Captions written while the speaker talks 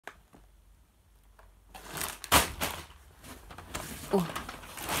Oh.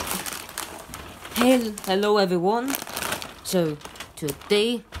 Hello everyone. So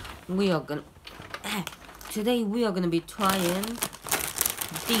today we are gonna be trying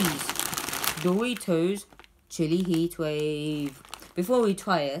these Doritos Chilli Heatwave. Before we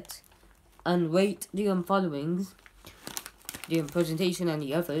try it and rate the followings, the presentation and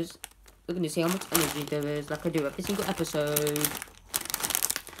the others, we're gonna see how much energy there is, like I do every single episode.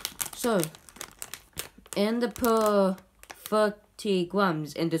 So in the per 30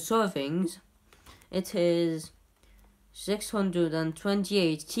 grams in the servings, it is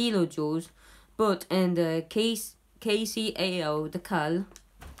 628 kilojoules, but in the KCAL, the cal,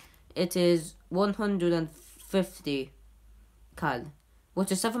 it is 150 cal,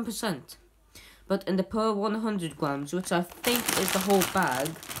 which is 7%. But in the per 100 grams, which I think is the whole bag,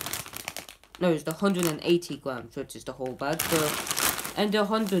 no, it's the 180 grams, which is the whole bag, but in the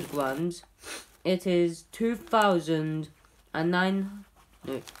 100 grams, it is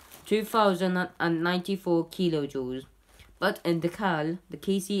 2,094 kilojoules. But in the cal, the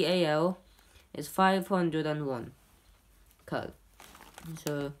KCAL, is 501 cal.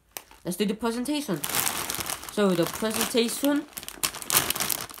 So let's do the presentation. So the presentation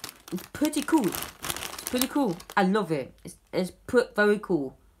is pretty cool. It's pretty cool. I love it. It's very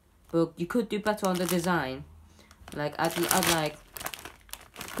cool. But you could do better on the design. Like could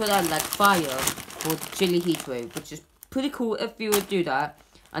add like fire for the Chilli Heatwave, which is pretty cool if you would do that.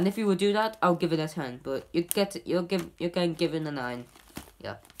 And if you would do that, I'll give it a 10. But you're getting given a 9.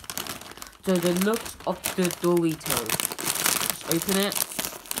 Yeah. So the looks of the Doritos. Let's open it.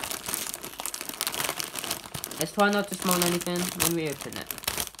 Let's try not to smell anything when we open it.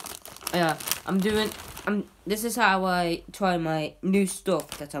 Yeah, this is how I try my new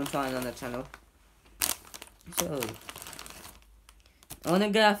stuff that I'm trying on the channel. So I wanna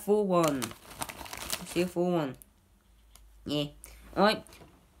get a full one. See a full one. Yeah. Alright.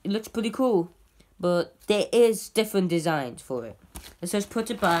 It looks pretty cool. But there is different designs for it. Let's just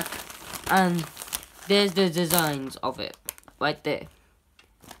put it back, and there's the designs of it. Right there.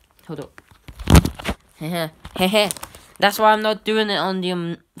 Hold up. That's why I'm not doing it on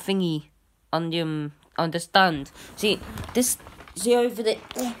the thingy. On the stand. See over there.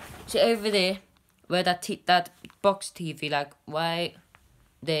 See over there where that box TV, like right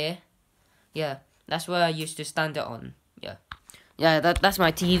there. Yeah, that's where I used to stand it on. Yeah, that's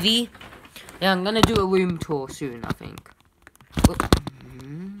my TV. Yeah, I'm gonna do a room tour soon, I think.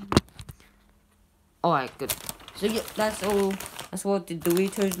 Alright, good. So yeah, that's all. That's what the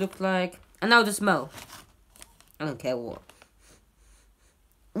Doritos look like. And now the smell. I don't care what.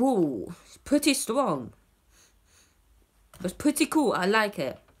 Ooh, it's pretty strong. It's pretty cool. I like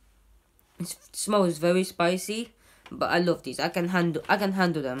it. It smells very spicy, but I love these. I can handle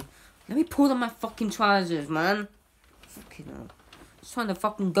them. Let me pull on my fucking trousers, man. Fucking hell. It's trying to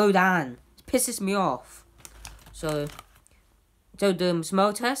fucking go down. It pisses me off. So the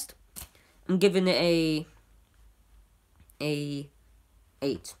smell test, I'm giving it a 8.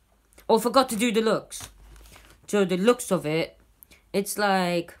 Oh, I forgot to do the looks. So the looks of it, it's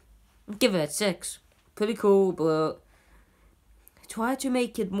like, give it a 6. Pretty cool, but try to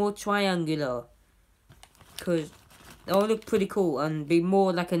make it more triangular, because they all look pretty cool and be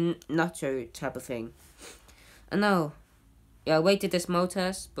more like a nacho type of thing. And now, yeah, I waited the smell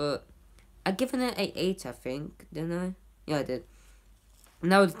test, but I given it a 8, I think, didn't I? Yeah, I did.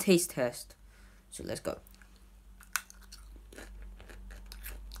 Now the taste test. So let's go.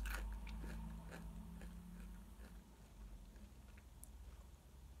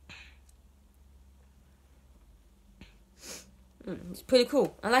 It's pretty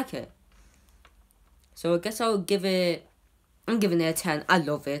cool. I like it. So I guess I'm giving it a 10. I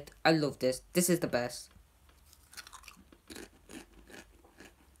love it. I love this. This is the best.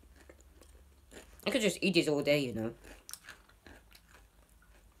 I could just eat this all day, you know.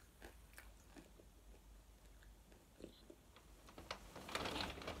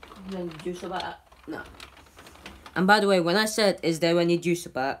 Any juice about that? No. And by the way, when I said, is there any juice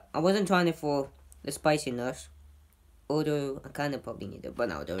about, I wasn't trying it for the spiciness. Although I kind of probably need it, but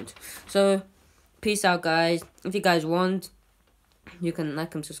now I don't. So, peace out, guys. If you guys want, you can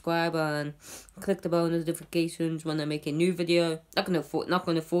like and subscribe and click the bell notifications when I make a new video. Not gonna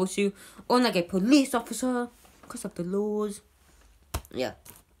force you, or like a police officer because of the laws. Yeah.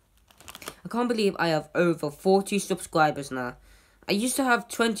 I can't believe I have over 40 subscribers now. I used to have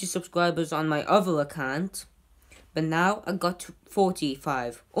 20 subscribers on my other account, but now I got to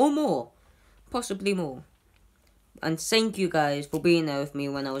 45 or more, possibly more. And thank you guys for being there with me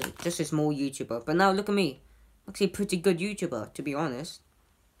when I was just a small YouTuber. But now look at me. Actually a pretty good YouTuber, to be honest.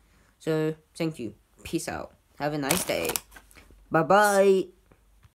 So, thank you. Peace out. Have a nice day. Bye bye.